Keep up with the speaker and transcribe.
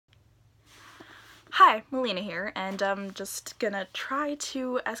Hi, Melina here, and I'm just gonna try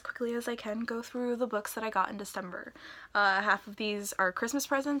to, as quickly as I can, go through the books that I got in December. Half of these are Christmas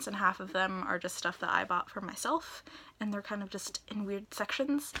presents, and half of them are just stuff that I bought for myself, and they're kind of just in weird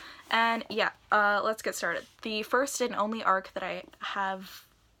sections. And yeah, let's get started. The first and only arc that I have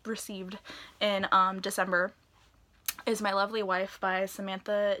received in December is My Lovely Wife by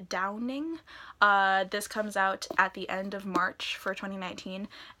Samantha Downing. This comes out at the end of March for 2019,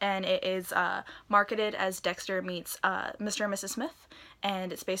 and it is marketed as Dexter meets Mr. and Mrs. Smith,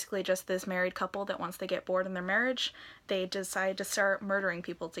 and it's basically just this married couple that once they get bored in their marriage, they decide to start murdering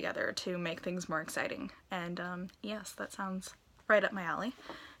people together to make things more exciting. And yes, that sounds right up my alley.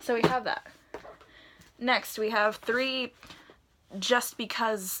 So we have that. Next, we have 3 just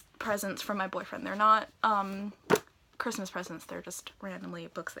because presents from my boyfriend. They're not Christmas presents, they're just randomly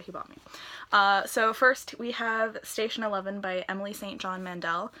books that he bought me. So first we have Station 11 by Emily St. John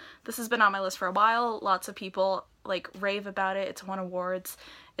Mandel. This has been on my list for a while. Lots of people like rave about it. It's won awards.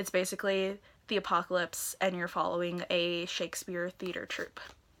 It's basically the apocalypse and you're following a Shakespeare theater troupe.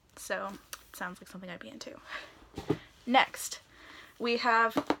 So it sounds like something I'd be into. Next, we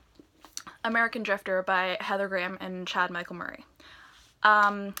have American Drifter by Heather Graham and Chad Michael Murray.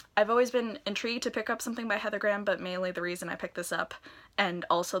 I've always been intrigued to pick up something by Heather Graham, but mainly the reason I picked this up, and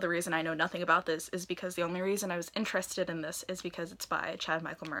also the reason I know nothing about this, is because the only reason I was interested in this is because it's by Chad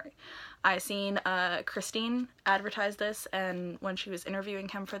Michael Murray. I seen Christine advertise this and when she was interviewing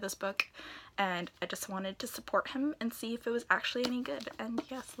him for this book, and I just wanted to support him and see if it was actually any good. And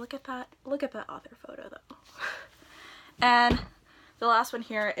yes, look at that author photo though. And the last one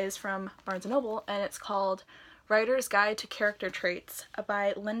here is from Barnes & Noble, and it's called Writer's Guide to Character Traits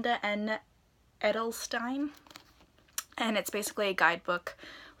by Linda N. Edelstein. And it's basically a guidebook,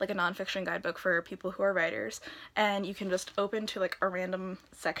 like a nonfiction guidebook for people who are writers. And you can just open to like a random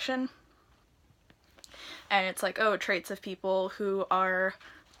section. And it's like, oh, traits of people who are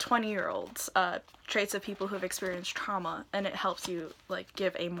 20-year-olds, traits of people who have experienced trauma. And it helps you like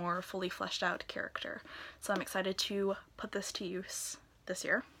give a more fully fleshed out character. So I'm excited to put this to use this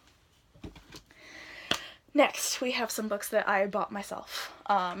year. Next, we have some books that I bought myself.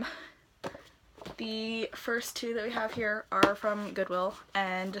 The first 2 that we have here are from Goodwill,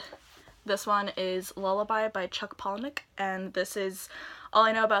 and this one is Lullaby by Chuck Palahniuk, and this is, all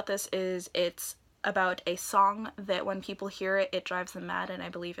I know about this is it's about a song that when people hear it, it drives them mad, and I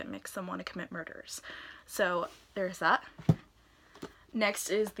believe it makes them want to commit murders. So there's that. Next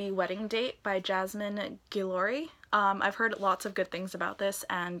is The Wedding Date by Jasmine Guillory. I've heard lots of good things about this,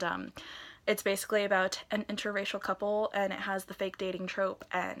 and it's basically about an interracial couple, and it has the fake dating trope,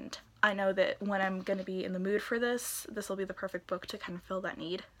 and I know that when I'm going to be in the mood for this, this will be the perfect book to kind of fill that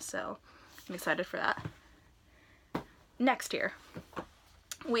need, so I'm excited for that. Next here,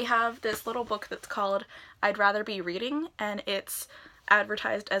 we have this little book that's called I'd Rather Be Reading, and it's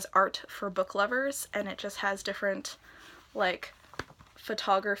advertised as art for book lovers, and it just has different, like,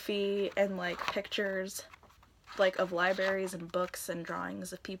 photography and, like, pictures like of libraries and books and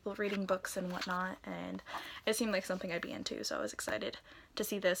drawings of people reading books and whatnot, and it seemed like something I'd be into, so I was excited to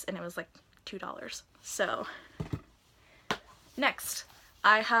see this, and it was like $2. So next,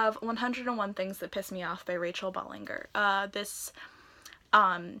 I have 101 Things That Piss Me Off by Rachel Bollinger. I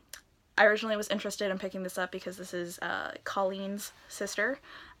originally was interested in picking this up because this is Colleen's sister,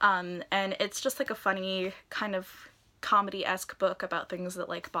 and it's just like a funny kind of comedy-esque book about things that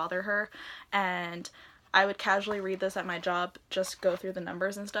like bother her, and I would casually read this at my job, just go through the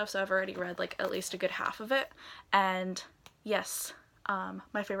numbers and stuff, so I've already read like at least a good half of it. And yes,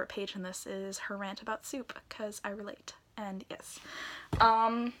 my favorite page in this is her rant about soup, because I relate. And yes.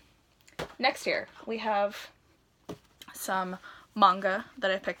 Next here, we have some manga that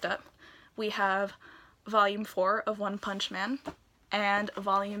I picked up. We have Volume 4 of One Punch Man, and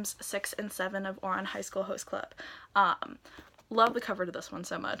Volumes 6 and 7 of Ouran High School Host Club. Love the cover to this one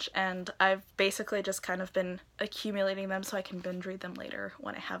so much, and I've basically just kind of been accumulating them so I can binge read them later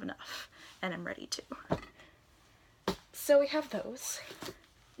when I have enough and I'm ready to. So we have those.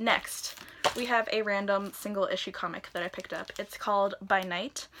 Next, we have a random single issue comic that I picked up. It's called By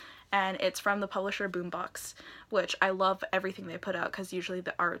Night, and it's from the publisher Boombox, which I love everything they put out because usually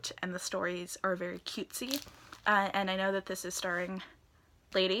the art and the stories are very cutesy. And I know that this is starring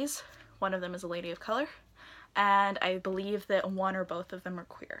ladies. One of them is a lady of color, and I believe that one or both of them are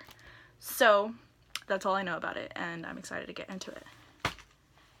queer. So that's all I know about it, and I'm excited to get into it.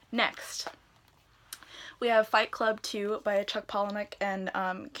 Next, we have Fight Club 2 by Chuck Palahniuk and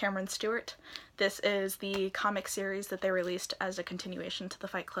Cameron Stewart. This is the comic series that they released as a continuation to the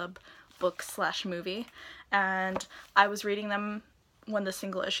Fight Club book/movie, and I was reading them when the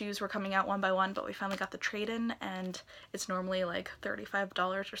single issues were coming out one by one, but we finally got the trade in, and it's normally like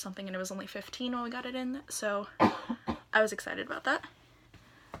 $35 or something, and it was only $15 when we got it in, so I was excited about that.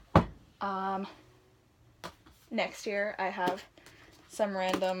 Next year I have some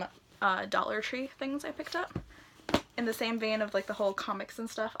random Dollar Tree things I picked up. In the same vein of like the whole comics and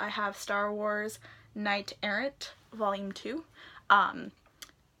stuff, I have Star Wars Knight Errant Volume 2.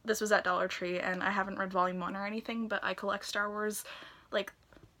 This was at Dollar Tree, and I haven't read Volume 1 or anything, but I collect Star Wars like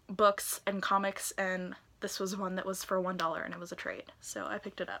books and comics, and this was one that was for $1 and it was a trade, so I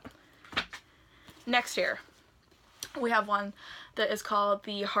picked it up. Next year we have one that is called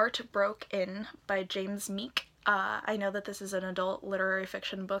The Heart Broke In by James Meek. I know that this is an adult literary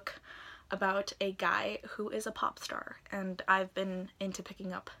fiction book about a guy who is a pop star, and I've been into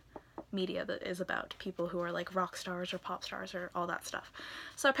picking up media that is about people who are like rock stars or pop stars or all that stuff.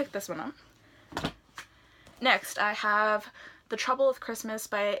 So I picked this one up. Next, I have The Trouble with Christmas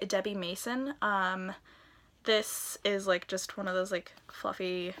by Debbie Mason. This is like just one of those like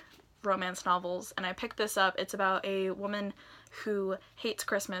fluffy romance novels, and I picked this up. It's about a woman who hates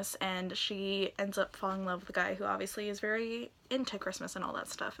Christmas, and she ends up falling in love with a guy who obviously is very into Christmas and all that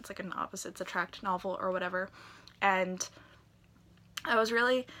stuff. It's like an opposites attract novel or whatever, and I was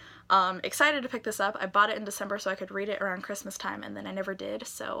really excited to pick this up. I bought it in December so I could read it around Christmas time, and then I never did,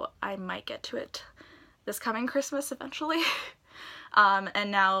 so I might get to it this coming Christmas eventually.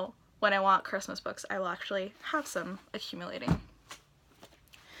 And now when I want Christmas books, I will actually have some accumulating.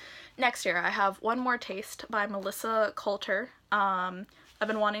 Next year, I have One More Taste by Melissa Coulter. I've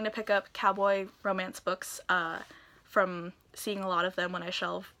been wanting to pick up cowboy romance books from seeing a lot of them when I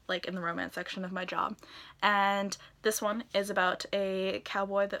shelve like in the romance section of my job. And this one is about a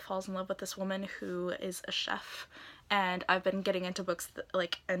cowboy that falls in love with this woman who is a chef. And I've been getting into books that,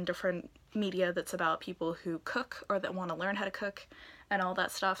 like, and different media that's about people who cook or that want to learn how to cook and all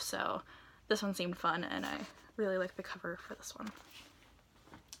that stuff. So this one seemed fun, and I really like the cover for this one.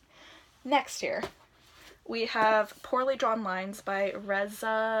 Next year, we have Poorly Drawn Lines by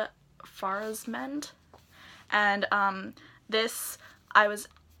Reza Farzmend. And this I was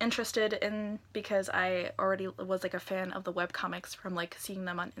interested in because I already was like a fan of the webcomics from like seeing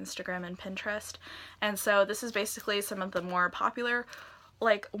them on Instagram and Pinterest. And so this is basically some of the more popular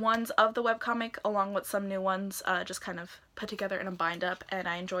like ones of the webcomic along with some new ones just kind of put together in a bind up, and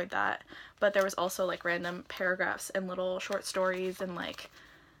I enjoyed that. But there was also like random paragraphs and little short stories and like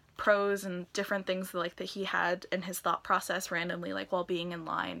prose and different things like that he had in his thought process randomly, like while being in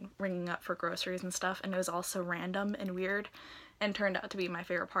line ringing up for groceries and stuff, and it was also random and weird and turned out to be my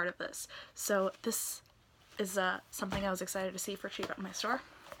favorite part of this. So this is something I was excited to see for cheap at my store.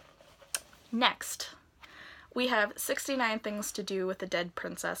 Next, we have 69 Things to Do with the Dead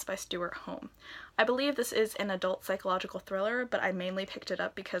Princess by Stuart Home. I believe this is an adult psychological thriller, but I mainly picked it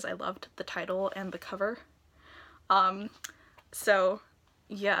up because I loved the title and the cover. So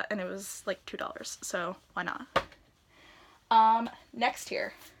yeah, and it was like $2, so why not? Next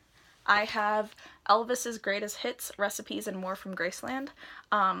year, I have Elvis's Greatest Hits, Recipes, and More from Graceland.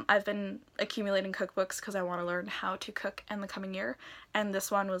 I've been accumulating cookbooks because I want to learn how to cook in the coming year, and this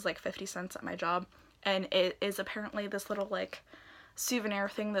one was like 50 cents at my job, and it is apparently this little like souvenir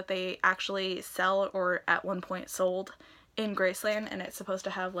thing that they actually sell or at one point sold in Graceland, and it's supposed to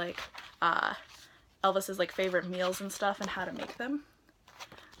have like Elvis's like favorite meals and stuff and how to make them.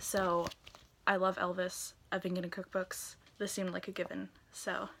 So I love Elvis. I've been getting cookbooks. This seemed like a given,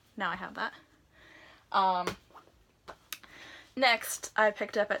 so now I have that. Next, I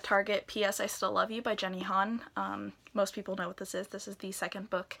picked up at Target P.S. I Still Love You by Jenny Han. Most people know what this is. This is the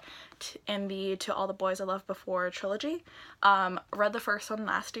second book in the To All the Boys I Loved Before trilogy. Read the first one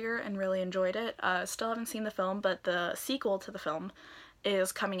last year and really enjoyed it. Still haven't seen the film, but the sequel to the film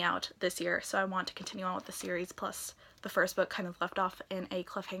is coming out this year, so I want to continue on with the series, plus the first book kind of left off in a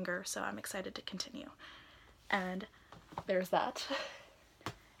cliffhanger, so I'm excited to continue. And there's that.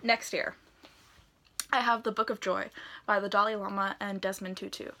 Next year, I have The Book of Joy by the Dalai Lama and Desmond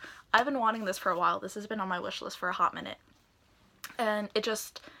Tutu. I've been wanting this for a while. This has been on my wish list for a hot minute. And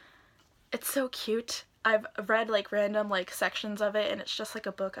it's so cute. I've read like random like sections of it, and it's just like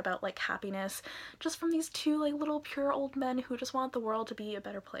a book about like happiness just from these two like little pure old men who just want the world to be a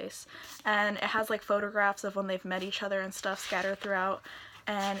better place. And it has like photographs of when they've met each other and stuff scattered throughout,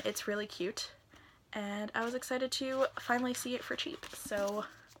 and it's really cute. And I was excited to finally see it for cheap. So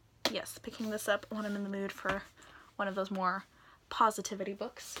yes, picking this up when I'm in the mood for one of those more positivity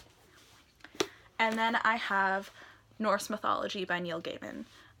books. And then I have Norse Mythology by Neil Gaiman.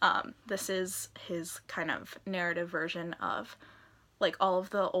 This is his kind of narrative version of like all of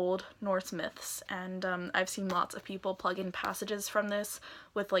the old Norse myths, and I've seen lots of people plug in passages from this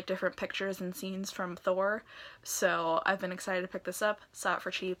with like different pictures and scenes from Thor, so I've been excited to pick this up. Saw it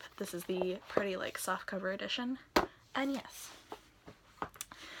for cheap. This is the pretty like softcover edition, and yes.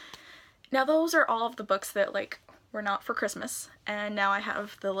 Now those are all of the books that like were not for Christmas, and now I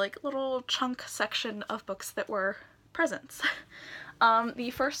have the like little chunk section of books that were presents.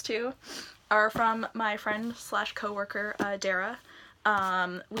 The first two are from my friend slash coworker, Dara.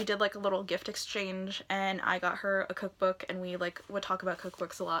 We did like a little gift exchange, and I got her a cookbook, and we like would talk about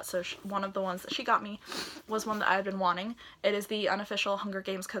cookbooks a lot, so one of the ones that she got me was one that I had been wanting. It is the Unofficial Hunger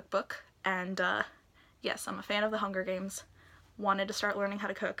Games cookbook, and yes, I'm a fan of the Hunger Games. Wanted to start learning how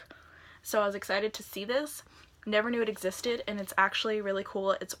to cook. So I was excited to see this. Never knew it existed, and it's actually really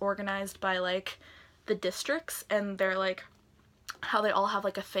cool. It's organized by like the districts, and they're like how they all have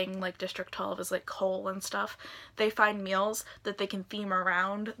like a thing, like District 12 is like coal and stuff. They find meals that they can theme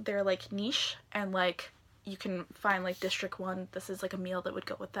around their like niche, and like you can find like District 1, this is like a meal that would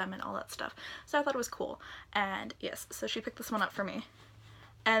go with them and all that stuff. So I thought it was cool, and yes, so she picked this one up for me.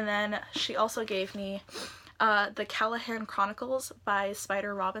 And then she also gave me the Callahan Chronicles by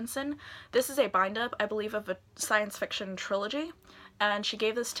Spider Robinson. This is a bind-up, I believe, of a science fiction trilogy, and she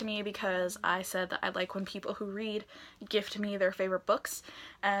gave this to me because I said that I like when people who read gift me their favorite books,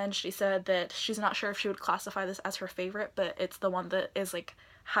 and she said that she's not sure if she would classify this as her favorite, but it's the one that is like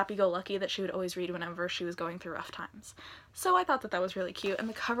happy-go-lucky that she would always read whenever she was going through rough times. So I thought that that was really cute, and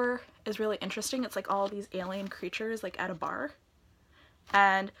the cover is really interesting. It's like all these alien creatures like at a bar,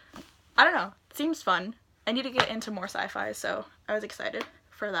 and I don't know, it seems fun. I need to get into more sci-fi, so I was excited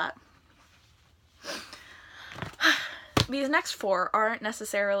for that. These next four aren't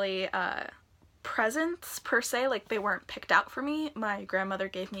necessarily presents per se, like they weren't picked out for me. My grandmother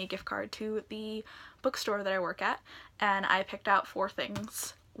gave me a gift card to the bookstore that I work at, and I picked out 4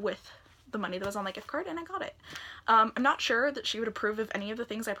 things with the money that was on my gift card, and I got it. I'm not sure that she would approve of any of the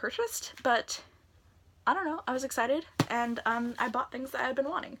things I purchased, but I don't know, I was excited, and I bought things that I had been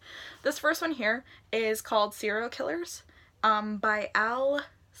wanting. This first one here is called Serial Killers by Al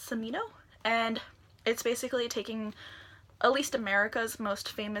Cimino, and it's basically taking at least America's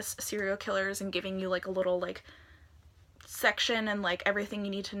most famous serial killers and giving you like a little like section and like everything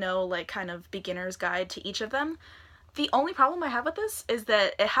you need to know, like kind of beginner's guide to each of them. The only problem I have with this is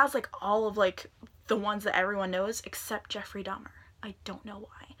that it has like all of like the ones that everyone knows except Jeffrey Dahmer. I don't know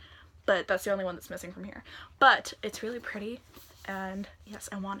why, but that's the only one that's missing from here. But it's really pretty, and yes,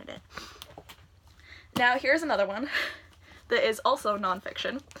 I wanted it. Now here's another one that is also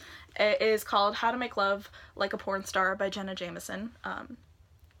nonfiction. It is called How to Make Love Like a Porn Star by Jenna Jameson.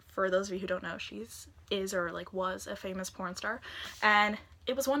 For those of you who don't know, is or like was a famous porn star, and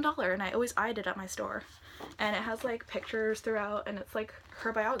it was $1, and I always eyed it at my store. And it has like pictures throughout, and it's like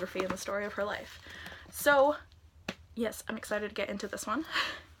her biography and the story of her life. So yes, I'm excited to get into this one.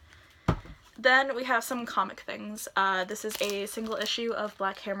 Then we have some comic things. This is a single issue of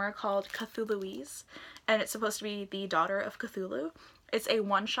Black Hammer called Cthulhuese, and it's supposed to be the daughter of Cthulhu. It's a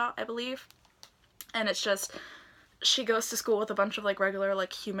one-shot, I believe, and it's just, she goes to school with a bunch of like regular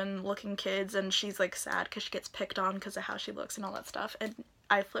like human-looking kids, and she's like sad because she gets picked on because of how she looks and all that stuff, and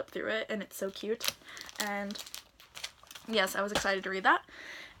I flipped through it, and it's so cute, and yes, I was excited to read that.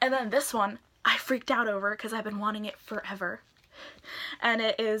 And then this one, I freaked out over because I've been wanting it forever. And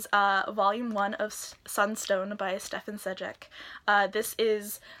it is volume 1 of Sunstone by Stefan Sejic. This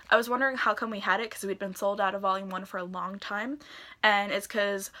is, I was wondering how come we had it, because we'd been sold out of volume 1 for a long time, and it's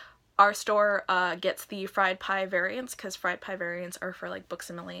because our store gets the Fried Pie variants, because Fried Pie variants are for like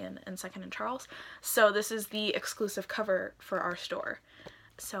Books A Million and Second and Charles, so this is the exclusive cover for our store.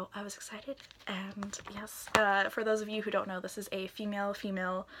 So I was excited, and yes, for those of you who don't know, this is a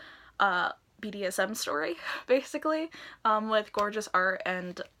female-female BDSM story, basically, with gorgeous art,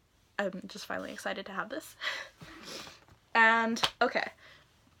 and I'm just finally excited to have this. And, okay.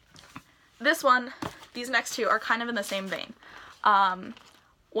 This one, these next two are kind of in the same vein.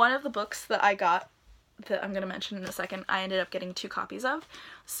 One of the books that I got, that I'm going to mention in a second, I ended up getting 2 copies of.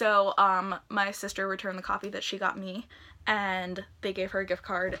 So, my sister returned the copy that she got me, and they gave her a gift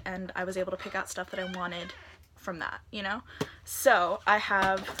card, and I was able to pick out stuff that I wanted from that, you know? So, I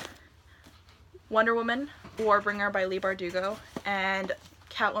have Wonder Woman, Warbringer by Leigh Bardugo, and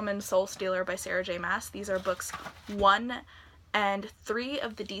Catwoman Soul Stealer by Sarah J. Maas. These are books 1 and 3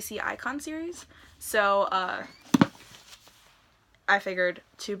 of the DC Icon series, so I figured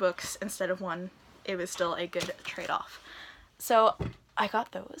 2 books instead of 1, it was still a good trade-off. So I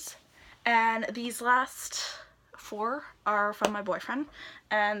got those, and these last 4 are from my boyfriend,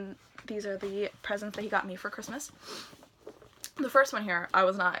 and these are the presents that he got me for Christmas. The first one here, I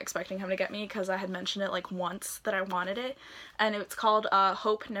was not expecting him to get me because I had mentioned it like once that I wanted it, and it's called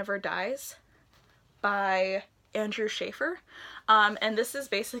Hope Never Dies by Andrew Schaefer. And this is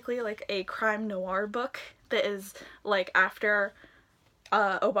basically like a crime noir book that is like after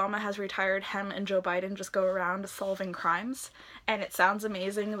Obama has retired, him and Joe Biden just go around solving crimes, and it sounds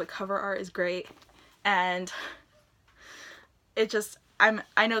amazing. The cover art is great, and it just,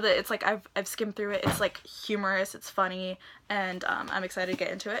 I know that it's like I've skimmed through it. It's like humorous, it's funny, and I'm excited to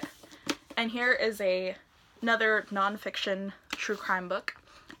get into it. And here is another nonfiction true crime book.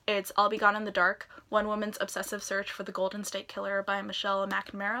 It's I'll Be Gone in the Dark: One Woman's Obsessive Search for the Golden State Killer by Michelle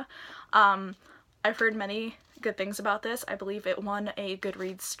McNamara. I've heard many good things about this. I believe it won a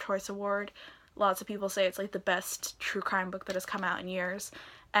Goodreads Choice Award. Lots of people say it's like the best true crime book that has come out in years.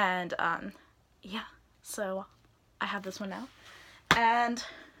 And yeah, so I have this one now. And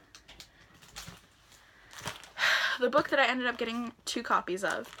the book that I ended up getting 2 copies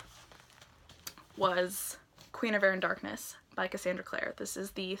of was Queen of Air and Darkness by Cassandra Clare. This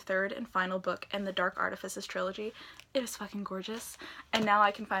is the 3rd and final book in the Dark Artifices trilogy. It is fucking gorgeous, and now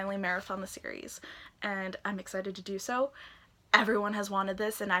I can finally marathon the series, and I'm excited to do so. Everyone has wanted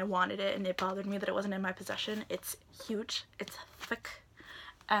this, and I wanted it, and it bothered me that it wasn't in my possession. It's huge, it's thick,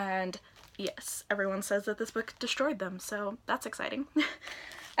 and yes, everyone says that this book destroyed them, so that's exciting.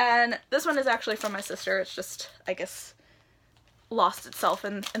 And this one is actually from my sister. It's just, I guess, lost itself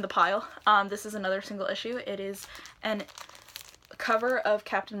in the pile. This is another single issue. It is an cover of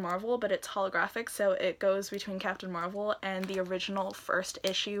Captain Marvel, but it's holographic, so it goes between Captain Marvel and the original first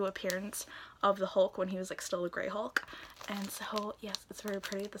issue appearance of the Hulk when he was like still a gray Hulk. And so yes, it's very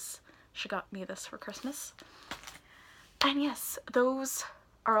pretty. She got me this for Christmas. And yes, those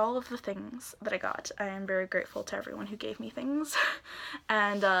are all of the things that I got. I am very grateful to everyone who gave me things.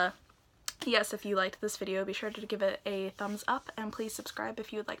 And yes, if you liked this video, be sure to give it a thumbs up, and please subscribe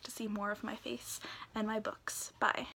if you would like to see more of my face and my books. Bye.